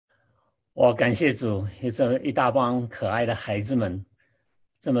我感谢主，有这一大帮可爱的孩子们，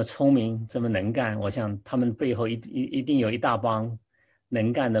这么聪明，这么能干。我想他们背后一定有一大帮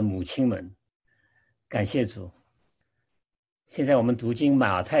能干的母亲们。感谢主。现在我们读经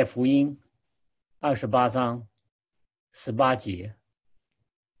马太福音28章18节。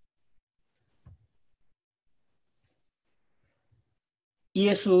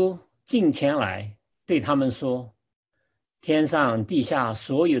耶稣近前来，对他们说：天上地下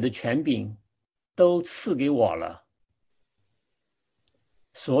所有的权柄都赐给我了，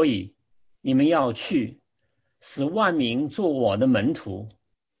所以你们要去，使万民做我的门徒，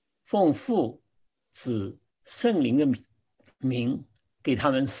奉父、子、圣灵的名给他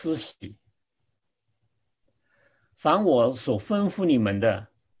们施洗。凡我所吩咐你们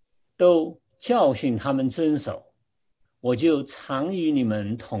的，都教训他们遵守，我就常与你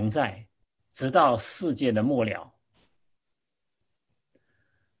们同在，直到世界的末了。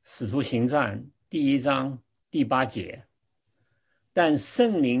使徒行传1章8节。但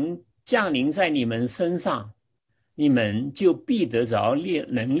圣灵降临在你们身上，你们就必得着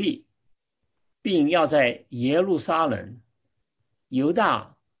能力，并要在耶路撒冷、犹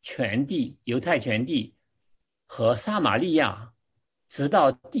太全地和撒玛利亚，直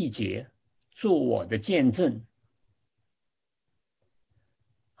到地极，做我的见证。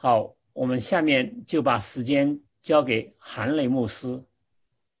好，我们下面就把时间交给韩雷牧师。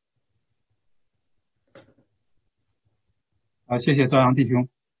好，谢谢朝阳弟兄。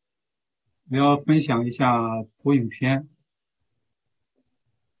我要分享一下投影片。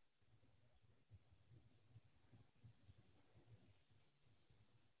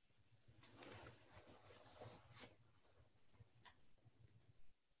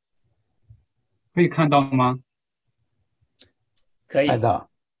可以看到吗？可以。看到。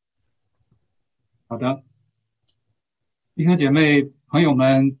好的，弟兄姐妹朋友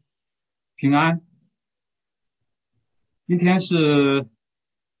们平安。今天是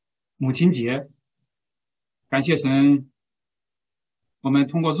母亲节，感谢神，我们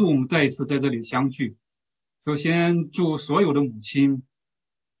通过 Zoom 再一次在这里相聚。首先祝所有的母亲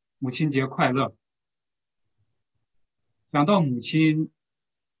母亲节快乐。讲到母亲，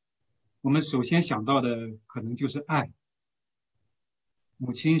我们首先想到的可能就是爱。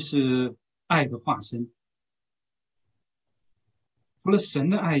母亲是爱的化身。除了神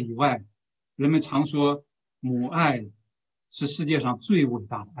的爱以外，人们常说母爱是世界上最伟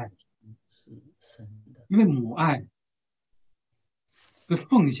大的爱，是神的。因为母爱是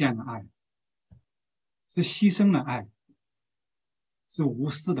奉献的爱，是牺牲的爱，是无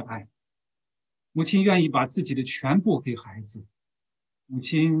私的爱。母亲愿意把自己的全部给孩子，母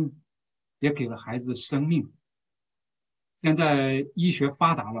亲也给了孩子生命。现在医学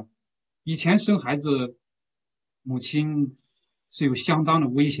发达了，以前生孩子，母亲是有相当的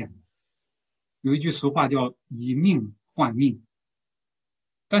危险的。有一句俗话叫以命换命，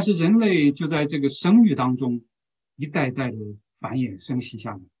但是人类就在这个生育当中一代代的繁衍生息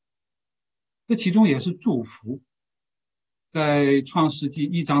下来，这其中也是祝福。在创世纪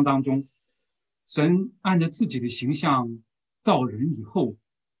1章当中，神按着自己的形象造人以后，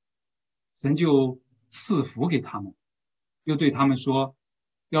神就赐福给他们，又对他们说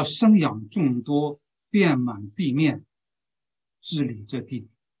要生养众多，遍满地面，治理这地。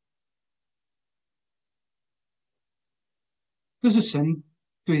这是神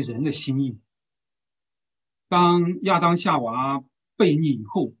对人的心意。当亚当夏娃悖逆以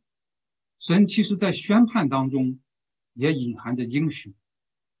后，神其实在宣判当中也隐含着应许。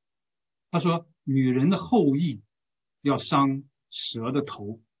他说女人的后裔要伤蛇的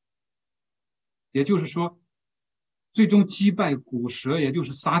头，也就是说最终击败古蛇，也就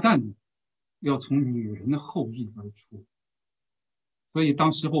是撒旦的，要从女人的后裔而出。所以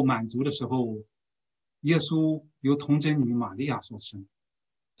当时候满足的时候，耶稣由童贞女玛利亚所生，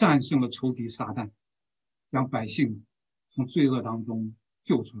战胜了仇敌撒旦，将百姓从罪恶当中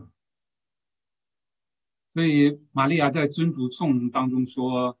救出来。所以玛利亚在尊主颂当中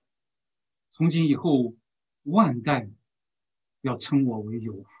说，从今以后万代要称我为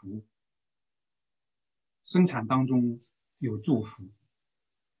有福，生产当中有祝福。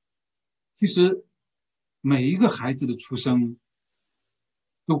其实每一个孩子的出生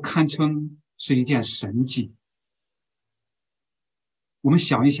都堪称是一件神迹。我们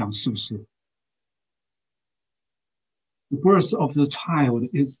想一想，是不是 ？The birth of the child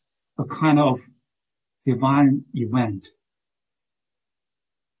is a kind of divine event。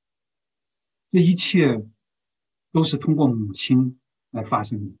这一切都是通过母亲来发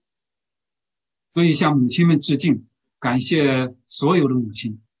生的。所以向母亲们致敬，感谢所有的母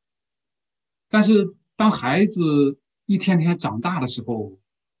亲。但是当孩子一天天长大的时候，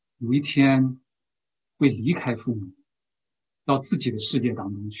有一天会离开父母，到自己的世界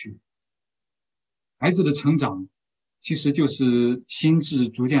当中去。孩子的成长其实就是心智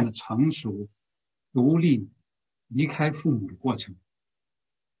逐渐的成熟、独立、离开父母的过程。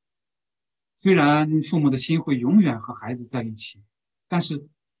虽然父母的心会永远和孩子在一起，但是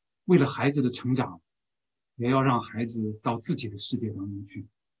为了孩子的成长，也要让孩子到自己的世界当中去。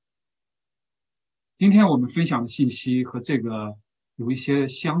今天我们分享的信息和这个有一些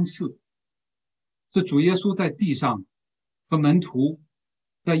相似，是主耶稣在地上和门徒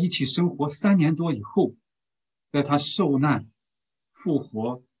在一起生活3年多以后，在他受难、复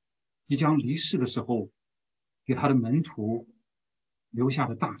活、即将离世的时候，给他的门徒留下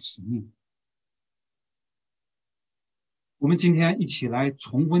的大使命。我们今天一起来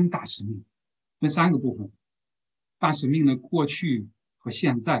重温大使命，分3个部分。大使命的过去和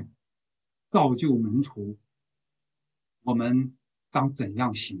现在，造就门徒，我们当怎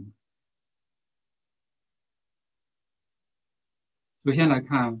样行？首先来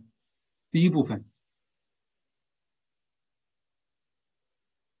看第一部分，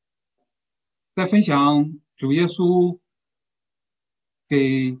在分享主耶稣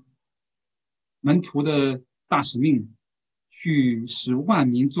给门徒的大使命，去使万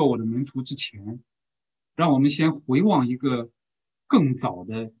民做我的门徒之前，让我们先回望一个更早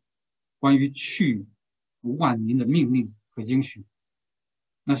的关于去万民的命令和应许，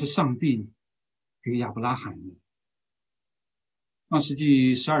那是上帝给亚伯拉罕的。创世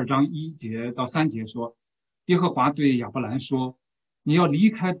纪12章1节到3节说，耶和华对亚伯兰说，你要离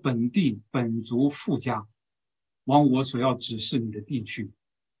开本地本族父家，往我所要指示你的地去。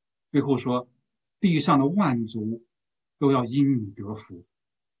最后说，地上的万族都要因你得福。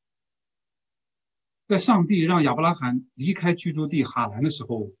在上帝让亚伯拉罕离开居住地哈兰的时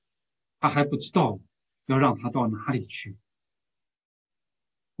候，他还不知道要让他到哪里去。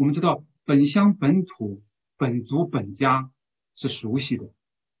我们知道本乡本土本族本家是熟悉的，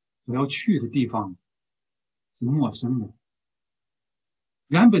所要去的地方是陌生的。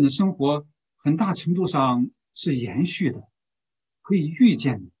原本的生活很大程度上是延续的，可以预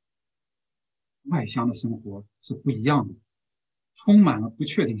见的。外乡的生活是不一样的，充满了不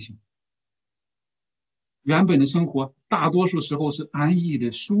确定性。原本的生活大多数时候是安逸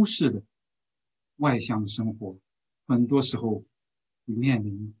的、舒适的，外乡的生活很多时候面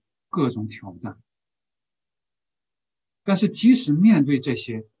临各种挑战。但是即使面对这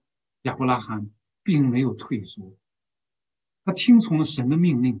些，亚伯拉罕并没有退缩，他听从了神的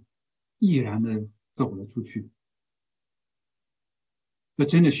命令，毅然的走了出去。这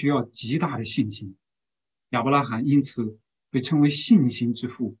真的需要极大的信心。亚伯拉罕因此被称为信心之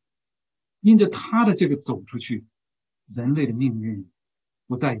父。因着他的这个走出去，人类的命运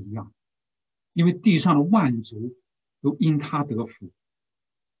不再一样，因为地上的万族都因他得福。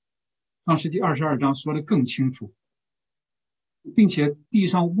创世纪22章说得更清楚，并且地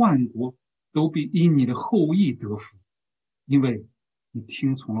上万国都必因你的后裔得福，因为你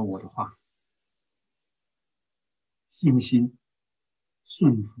听从了我的话。信心、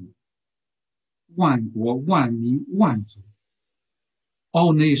顺服，万国、万民、万族，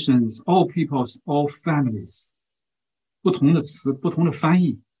 all nations, all peoples, all families， 不同的词，不同的翻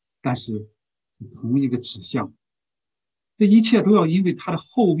译，但是同一个指向。这一切都要因为他的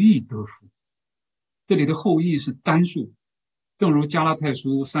后裔得福。这里的后裔是单数，正如加拉太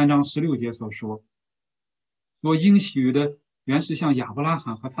书3章16节所说，所应许的原是向亚伯拉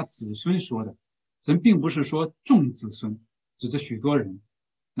罕和他子孙说的。神并不是说众子孙，指着许多人，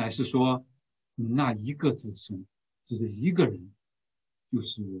乃是说你那一个子孙，指着一个人，就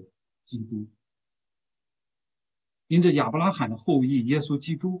是基督。因着亚伯拉罕的后裔耶稣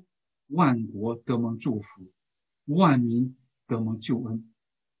基督，万国得蒙祝福，万民得蒙救恩。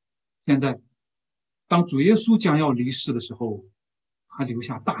现在当主耶稣将要离世的时候，他留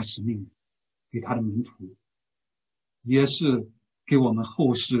下大使命给他的门徒，也是给我们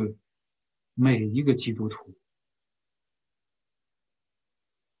后世每一个基督徒。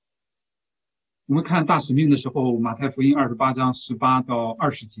我们看大使命的时候，马太福音28章18到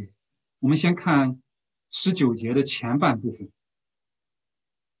20节，我们先看19节的前半部分。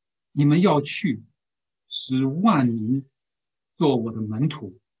你们要去，使万民做我的门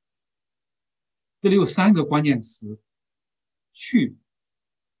徒。这里有3个关键词：去、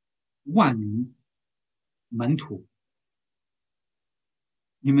万民、门徒。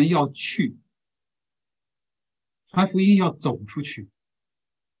你们要去，传福音要走出去，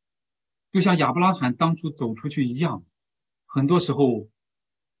就像亚伯拉罕当初走出去一样。很多时候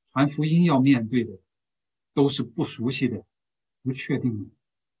传福音要面对的都是不熟悉的、不确定的，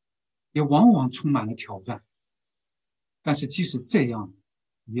也往往充满了挑战。但是即使这样，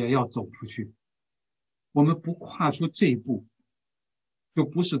也要走出去。我们不跨出这一步，就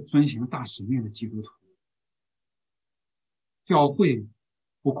不是遵行大使命的基督徒。教会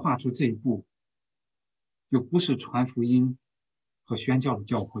不跨出这一步，就不是传福音和宣教的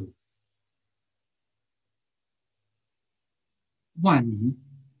教会。万民，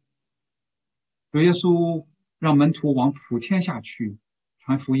主耶稣让门徒往普天下去，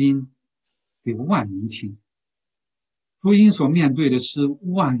传福音给万民听。福音所面对的是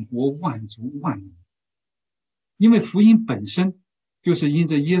万国万族万民，因为福音本身就是因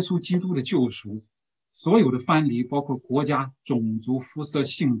着耶稣基督的救赎，所有的藩篱，包括国家、种族、肤色、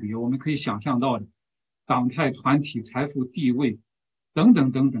性别，我们可以想象到的党派、团体、财富、地位等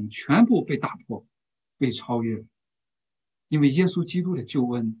等等等，全部被打破，被超越。因为耶稣基督的救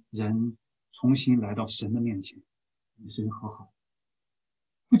恩，人重新来到神的面前，与神和好。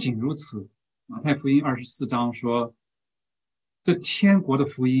不仅如此，马太福音24章说，这天国的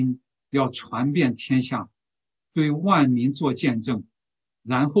福音要传遍天下，对万民做见证，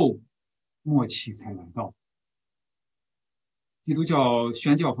然后末期才来到。基督教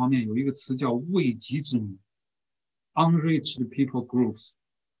宣教方面有一个词叫未及之民 unreached people groups，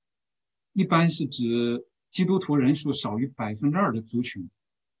 一般是指基督徒人数少于2%的族群。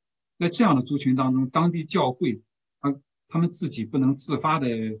在这样的族群当中，当地教会他们自己不能自发的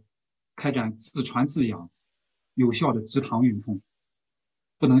开展自传自养有效的植堂运动，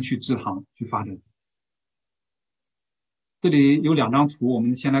不能去植堂去发展。这里有2张图，我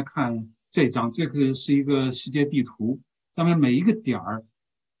们先来看这张，这个是一个世界地图，上面每一个点儿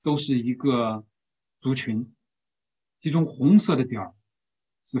都是一个族群，其中红色的点儿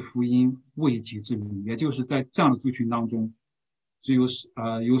是福音未及之民，也就是在这样的族群当中，只有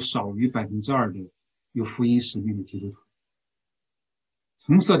有少于2%的有福音使命的基督徒。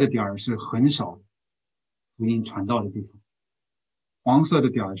红色的点儿是很少福音传道的地方，黄色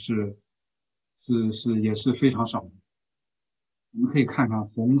的点儿也是非常少的。我们可以看看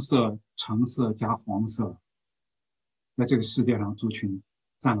红色、橙色加黄色，在这个世界上族群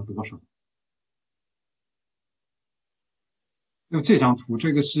占了多少？就这张图，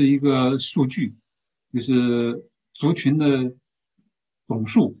这个是一个数据，就是族群的总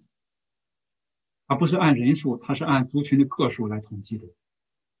数，它不是按人数，它是按族群的个数来统计的。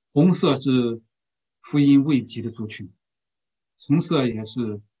红色是福音未及的族群，橙色也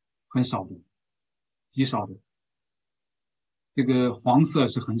是很少的，极少的。这个黄色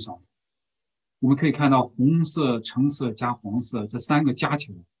是很少的。我们可以看到红色、橙色加黄色这3个加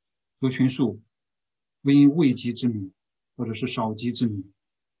起来，族群数福音未及之民或者是少及之民，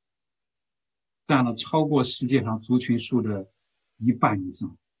占了超过世界上族群数的1半以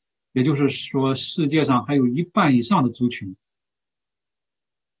上。也就是说，世界上还有1半以上的族群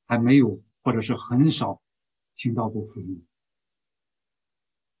还没有或者是很少听到过福音。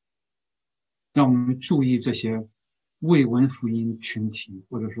让我们注意这些未闻福音群体，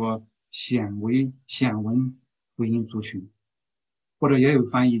或者说鲜闻福音族群，或者也有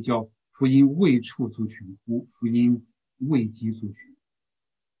翻译叫福音未触族群、福音未及族群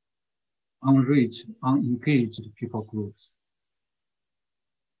unreached, unengaged people groups。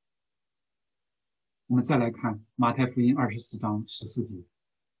 我们再来看马太福音24章14节，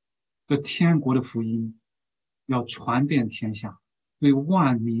这天国的福音要传遍天下，对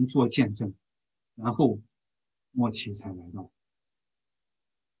万民做见证，然后末期才来到。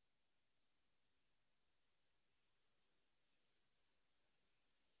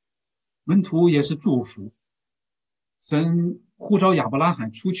门徒也是祝福，神呼召亚伯拉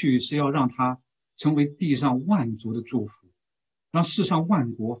罕出去是要让他成为地上万族的祝福，让世上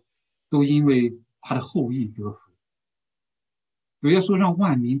万国都因为他的后裔得福。主耶稣让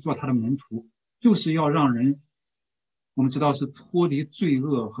万民做他的门徒，就是要让人，我们知道是脱离罪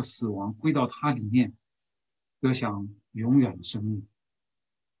恶和死亡，归到他里面，得享永远的生命。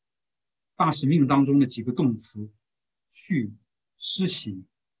大使命当中的几个动词，去、施洗、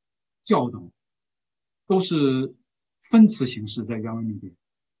教导，都是分词形式在原文里边。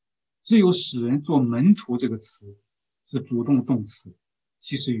只有使人做门徒这个词是主动动词，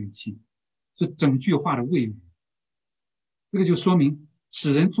祈使语气，是整句话的谓语。这个就说明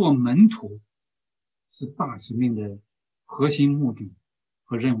使人做门徒是大使命的核心目的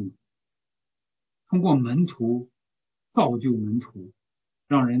和任务。通过门徒造就门徒，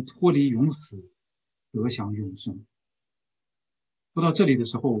让人脱离永死，得享永生。说到这里的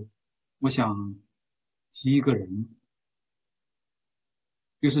时候，我想提一个人，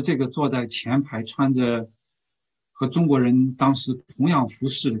就是这个坐在前排穿着和中国人当时同样服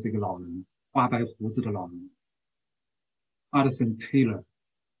饰的这个老人，花白胡子的老人，Hudson Taylor，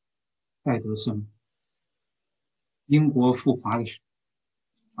 戴德生，英国驻华的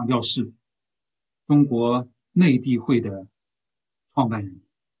传教士，中国内地会的创办人。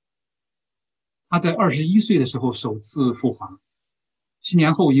他在21岁的时候首次赴华，7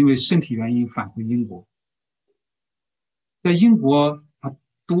年后因为身体原因返回英国。在英国，他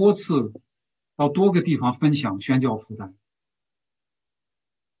多次到多个地方分享宣教福音，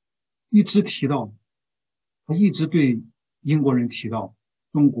他一直对英国人提到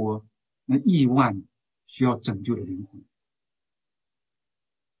中国那亿万需要拯救的灵魂。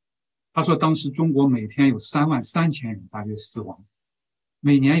他说当时中国每天有33000人大约死亡，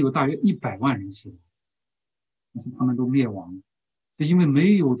每年有大约100万人死亡，但是他们都灭亡了，是因为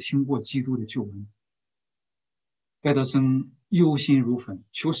没有听过基督的救恩。戴德生忧心如焚，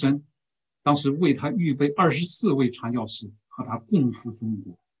求神当时为他预备24位传教士和他共赴中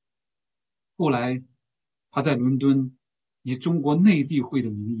国。后来他在伦敦以中国内地会的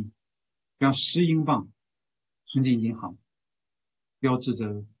名义将10英镑存进银行，标志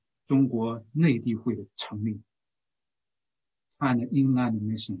着中国内地会的成立。China Inland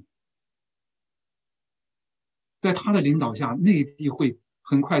Mission。 在他的领导下，内地会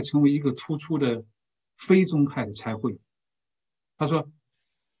很快成为一个突出的非宗派的差会。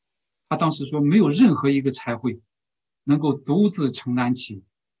他当时说，没有任何一个差会能够独自承担起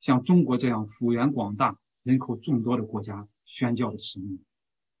像中国这样幅员广大、人口众多的国家宣教的使命。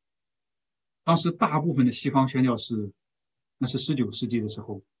当时大部分的西方宣教士，那是19世纪的时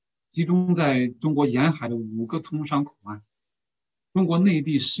候，集中在中国沿海的5个通商口岸，中国内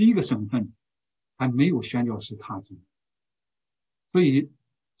地11个省份还没有宣教士踏足。所以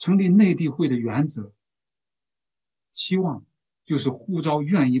成立内地会的原则期望就是呼召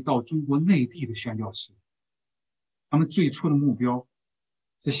愿意到中国内地的宣教士。他们最初的目标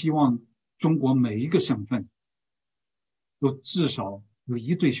是希望中国每一个省份都至少有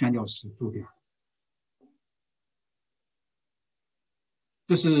1队宣教士驻点。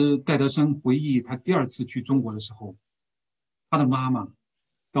这是戴德生回忆他第2次去中国的时候，他的妈妈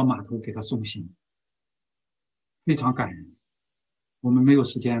到码头给他送行，非常感人。我们没有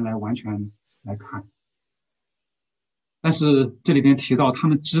时间来完全来看，但是这里边提到他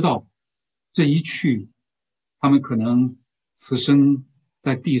们知道这一去，他们可能此生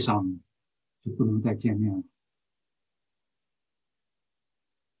在地上就不能再见面了。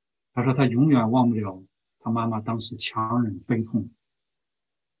他说他永远忘不了他妈妈当时强忍悲痛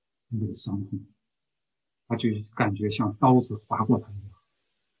那个伤痛，他就感觉像刀子划过他一样。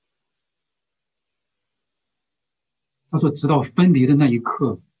他说直到分离的那一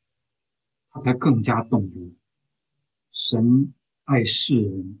刻，他才更加懂得神爱世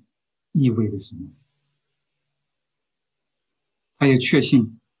人意味着什么。他也确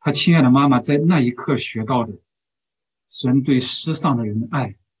信他亲爱的妈妈在那一刻学到的神对失丧的人的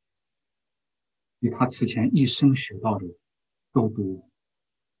爱，比他此前一生学到的都多。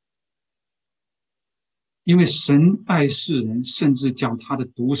因为神爱世人，甚至将他的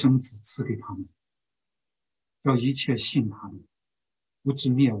独生子赐给他们，要一切信他的不至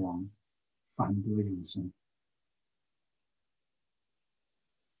灭亡，反得永生。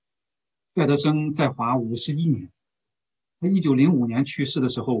戴德生在华51年，他1905年去世的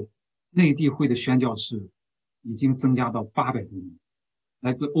时候，内地会的宣教士已经增加到800多人，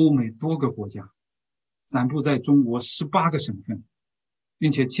来自欧美多个国家，散布在中国18个省份，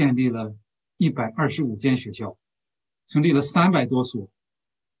并且建立了125间学校，成立了300多所，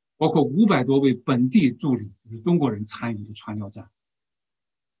包括500多位本地助理与中国人参与的传教站。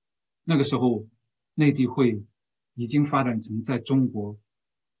那个时候，内地会已经发展成在中国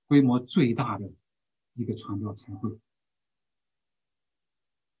规模最大的一个传教差会。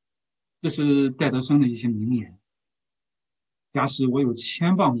这是戴德生的一些名言。假使我有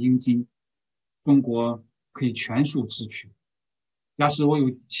1000磅英金，中国可以全数支取；假使我有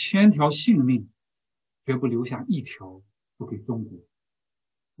1000条性命，绝不留下1条不给中国。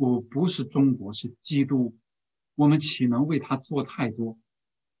我不是中国，是基督，我们岂能为他做太多？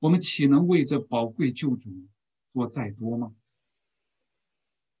我们岂能为这宝贵救主做再多吗？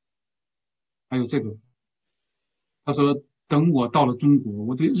还有这个，他说等我到了中国，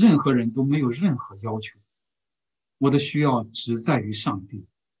我对任何人都没有任何要求，我的需要只在于上帝。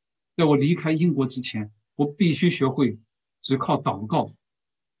在我离开英国之前，我必须学会只靠祷告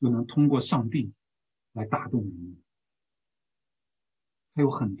就能通过上帝来打动人。还有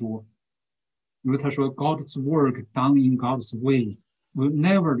很多，比如他说 God's work done in God's way will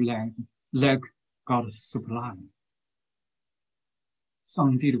never lack God's supply。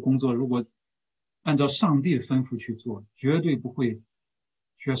 上帝的工作如果按照上帝的吩咐去做，绝对不会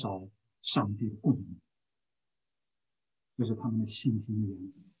缺少上帝的供应。这是他们的信心的原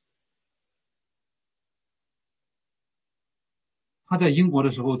则。他在英国的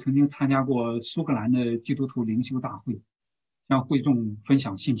时候曾经参加过苏格兰的基督徒灵修大会，向会众分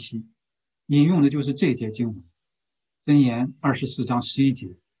享信息，引用的就是这节经文，箴言24章11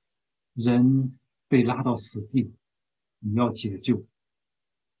节，人被拉到死地，你要解救；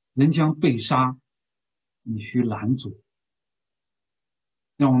人将被杀，你需拦阻。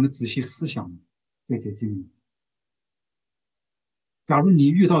让我们仔细思想这节经文。假如你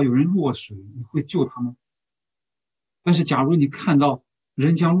遇到有人落水，你会救他吗？但是假如你看到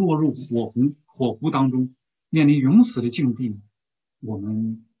人将落入火湖当中，面临永死的境地，我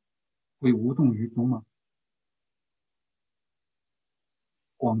们会无动于衷吗？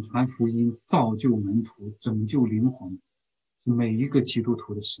广传福音，造就门徒，拯救灵魂，是每一个基督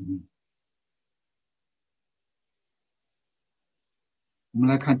徒的使命。我们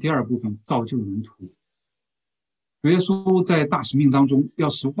来看第二部分，造就门徒。主耶稣在大使命当中，要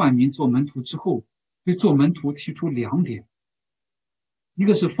使万民做门徒之后，对做门徒提出2点：一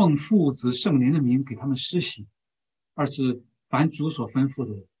个是奉父子圣灵的名给他们施洗，二是凡主所吩咐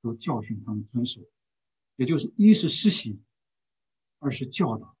的都教训他们遵守。也就是一是施洗，二是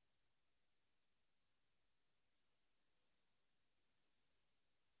教导。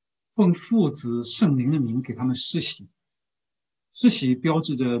奉父子圣灵的名给他们施洗，施洗标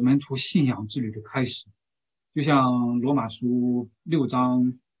志着门徒信仰之旅的开始，就像罗马书6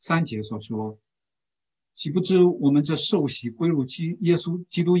章3节所说，岂不知我们这受洗归入基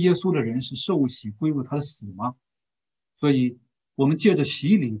督耶稣的人是受洗归入他的死吗？所以我们借着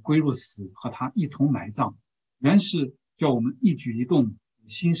洗礼归入死，和他一同埋葬，原是叫我们一举一动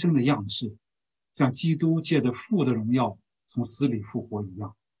新生的样式，像基督借着父的荣耀从死里复活一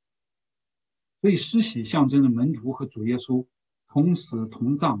样。所以施洗象征着门徒和主耶稣同死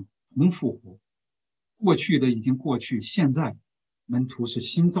同葬同复活，过去的已经过去，现在门徒是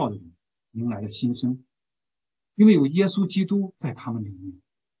新造的人，迎来了新生，因为有耶稣基督在他们里面。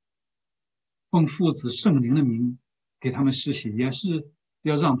奉父子圣灵的名给他们施洗，也是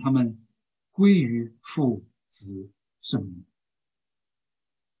要让他们归于父子圣灵。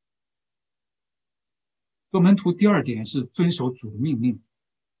做门徒第2点是遵守主的命令，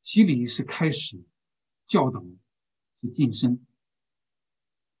洗礼是开始，教导是晋升。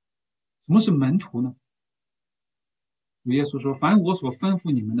什么是门徒呢？主耶稣说，凡我所吩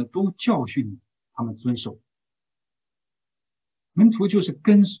咐你们的，都教训他们遵守。门徒就是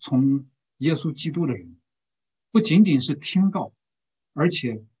跟从耶稣基督的人，不仅仅是听道，而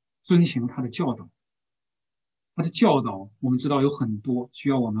且遵行他的教导。他的教导我们知道有很多，需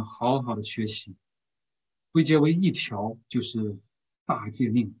要我们好好的学习，归结为一条，就是大诫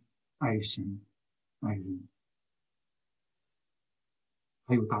命，爱神爱人，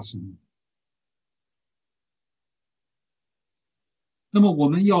还有大使命。那么我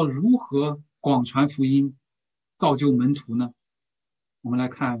们要如何广传福音，造就门徒呢？我们来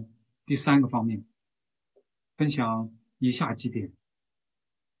看第3个方面，分享以下几点。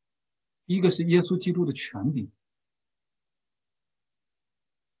一个是耶稣基督的权柄。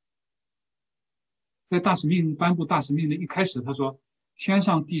在颁布大使命的一开始，他说，天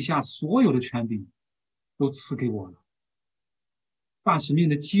上地下所有的权柄都赐给我了。大使命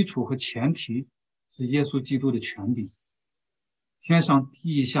的基础和前提是耶稣基督的权柄，天上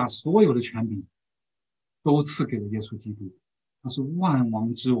地下所有的权柄都赐给了耶稣基督，他是万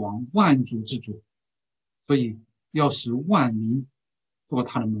王之王，万主之主，所以要使万民做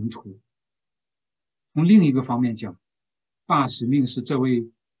他的门徒。从另一个方面讲，大使命是这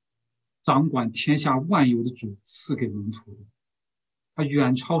位掌管天下万有的主赐给门徒的，他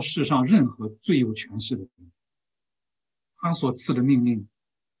远超世上任何最有权势的人，他所赐的命令，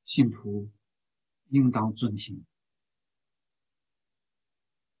信徒应当遵行。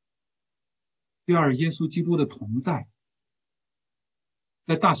第二，耶稣基督的同在。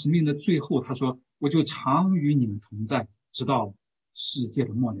在大使命的最后，他说，我就常与你们同在，直到世界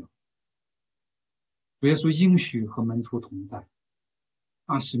的末了。主耶稣应许和门徒同在，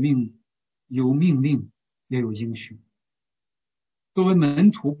大使命有命令也有应许。作为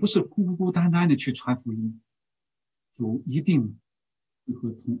门徒，不是孤孤单单的去传福音，主一定会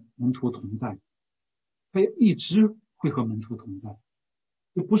和门徒同在，他也一直会和门徒同在，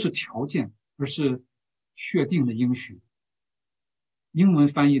这不是条件，而是确定的应许。英文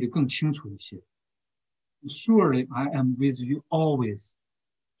翻译的更清楚一些， Surely I am with you always,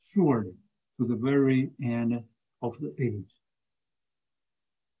 surely to the very end of the age。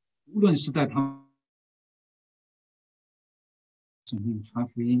 无论是在他使命传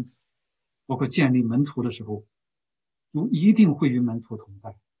福音，包括建立门徒的时候，主一定会与门徒同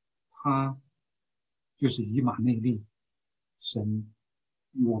在，他就是以马内利，神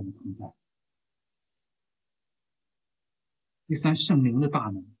与我们同在。第三，圣灵的大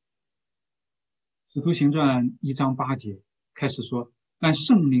能。使徒行传1章8节开始说，但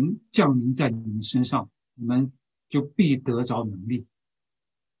圣灵降临在你们身上，你们就必得着能力。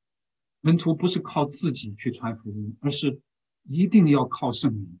门徒不是靠自己去传福音，而是一定要靠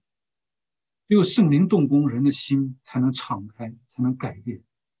圣灵。只有圣灵动工，人的心才能敞开，才能改变。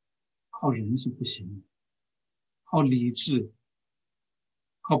靠人是不行的，靠理智、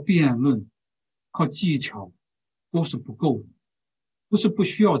靠辩论、靠技巧都是不够的。不是不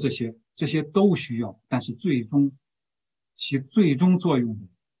需要这些，这些都需要，但是起最终作用的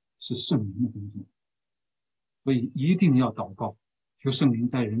是圣灵的工作。所以一定要祷告，求圣灵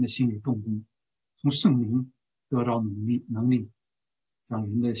在人的心里动工，从圣灵得着能力，让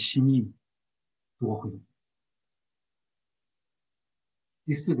人的心意夺回来。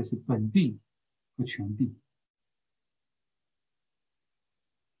第四个是本地和全地。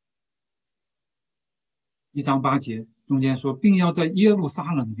1章8节中间说，并要在耶路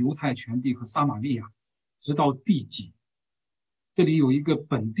撒冷、犹太全地和撒玛利亚，直到地极。这里有一个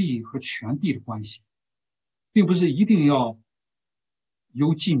本地和全地的关系，并不是一定要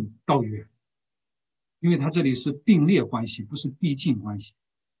由近到远，因为它这里是并列关系，不是递进关系，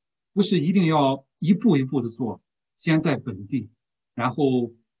不是一定要一步一步的做，先在本地，然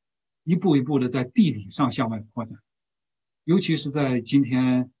后一步一步的在地理上向外扩展。尤其是在今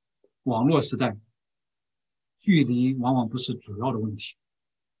天网络时代，距离往往不是主要的问题，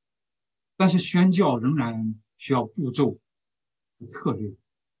但是宣教仍然需要步骤和策略。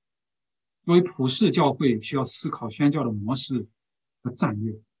作为普世教会，需要思考宣教的模式和战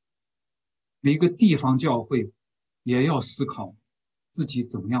略。每个地方教会也要思考自己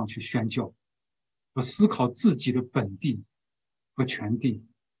怎么样去宣教，和思考自己的本地和全地，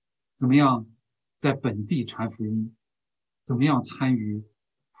怎么样在本地传福音，怎么样参与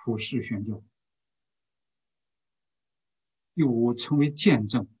普世宣教。第五，成为见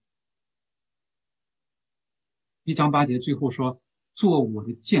证。1章8节最后说，做我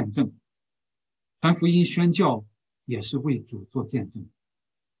的见证。传福音宣教也是为主做见证。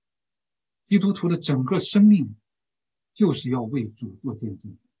基督徒的整个生命就是要为主做见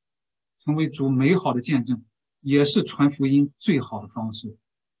证，成为主美好的见证，也是传福音最好的方式。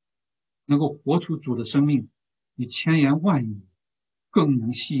能够活出主的生命，比千言万语更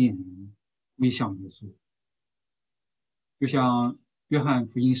能吸引人归向耶稣。就像约翰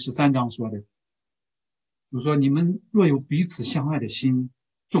福音13章说的，就说你们若有彼此相爱的心，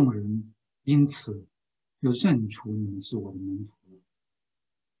众人因此就认出你们是我的门徒。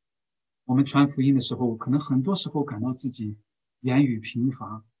我们传福音的时候，可能很多时候感到自己言语贫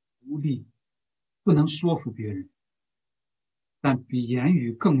乏无力，不能说服别人，但比言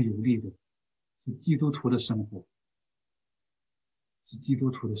语更有力的是基督徒的生活，是基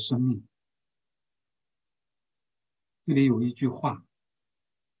督徒的生命。这里有一句话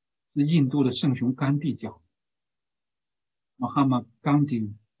是印度的圣雄甘地讲的， Mahatma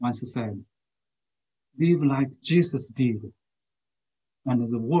Gandhi once said, "Live like Jesus did, and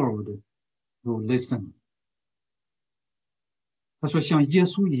the world will listen." 他说像耶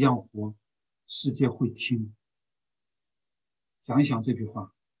稣一样活，世界会听。想一想这句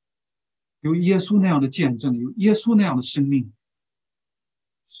话，有耶稣那样的见证，有耶稣那样的生命，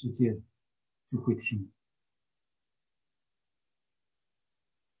世界就会听。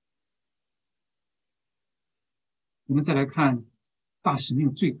我们再来看大使命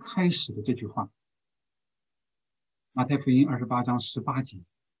最开始的这句话，马太福音28章18节，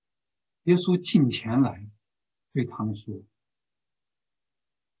耶稣近前来对他们说，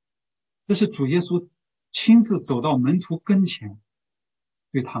这是主耶稣亲自走到门徒跟前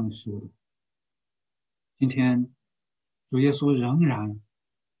对他们说的。今天主耶稣仍然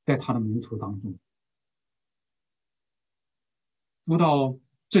在他的门徒当中。读到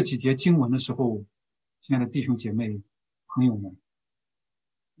这几节经文的时候，亲爱的弟兄姐妹朋友们，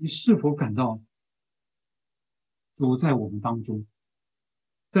你是否感到主在我们当中，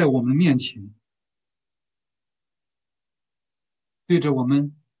在我们面前，对着我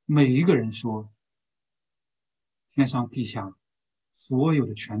们每一个人说，天上地下所有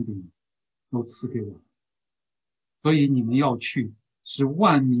的权柄都赐给我，所以你们要去，使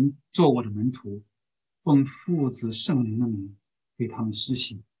万民做我的门徒，奉父子圣灵的名给他们施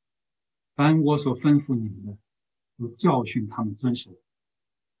洗，凡我所吩咐你们的，都教训他们遵守，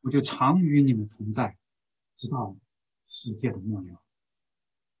我就常与你们同在，直到世界的末了。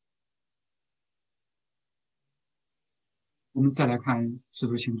我们再来看《使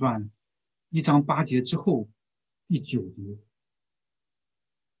徒行传》1章8节之后第9节，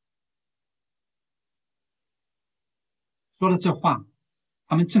说了这话，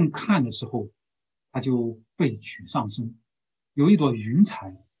他们正看的时候，他就被取上升，有一朵云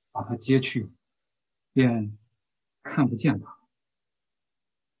彩把它接去，便看不见它。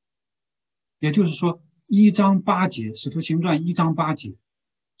也就是说，1章8节，使徒行传1章8节，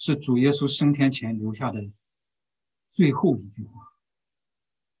是主耶稣升天前留下的最后一句话。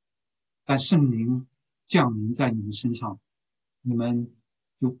但圣灵降临在你们身上，你们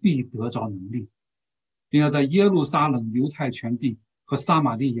就必得着能力，并要在耶路撒冷、犹太全地和撒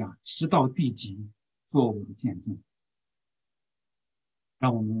玛利亚直到地极做我的见证。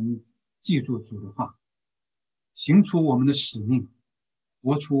让我们记住主的话，行出我们的使命，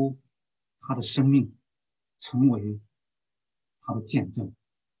活出他的生命，成为他的见证。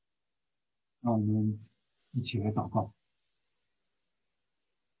让我们一起来祷告。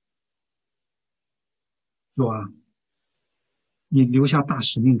主啊，你留下大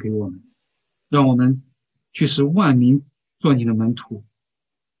使命给我们，让我们去使万民做你的门徒。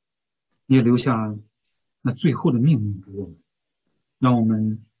你也留下那最后的命令给我们，让我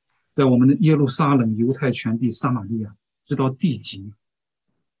们在我们的耶路撒冷、犹太全地、撒玛利亚直到地极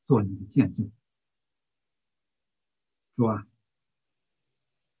做你的见证。主啊，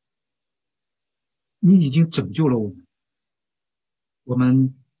你已经拯救了我们，我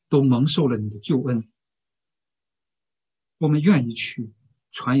们都蒙受了你的救恩，我们愿意去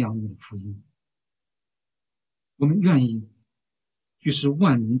传扬你的福音，我们愿意去使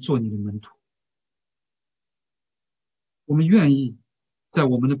万民做你的门徒，我们愿意在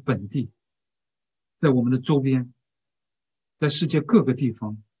我们的本地，在我们的周边，在世界各个地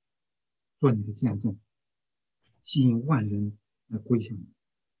方做你的见证，吸引万人来归向你。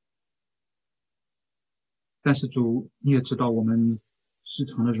但是主，你也知道我们时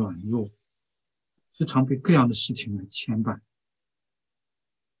常的软弱，时常被各样的事情来牵绊。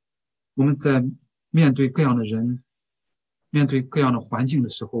我们在面对各样的人，面对各样的环境的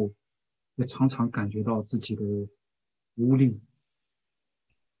时候，也常常感觉到自己的无力、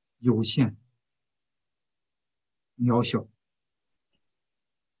有限、渺小。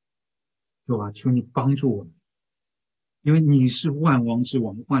主啊，求你帮助我们，因为你是万王之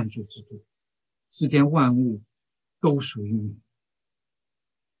王、万主之主，世间万物都属于你。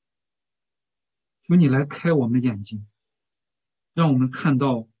求你来开我们的眼睛，让我们看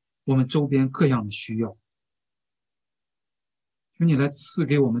到我们周边各样的需要。求你来赐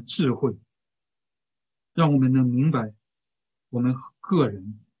给我们智慧，让我们能明白我们个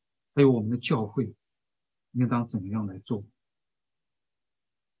人还有我们的教会应当怎么样来做。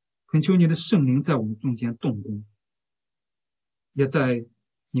恳求你的圣灵在我们中间动工，也在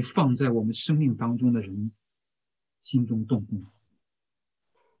你放在我们生命当中的人心中动工，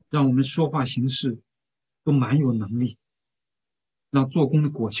让我们说话行事都蛮有能力，让做工的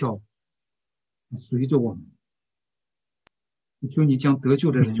果效随着我们。求你将得救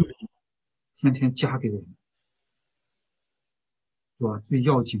的人天天加给我们，是吧？最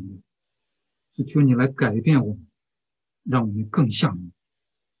要紧的是求你来改变我们，让我们更像你。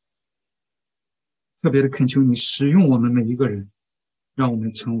特别的恳求你使用我们每一个人，让我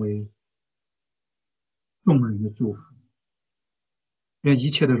们成为众人的祝福。愿一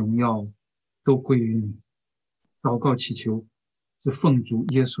切的荣耀都归于你。祷告祈求是奉主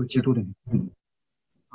耶稣基督的名。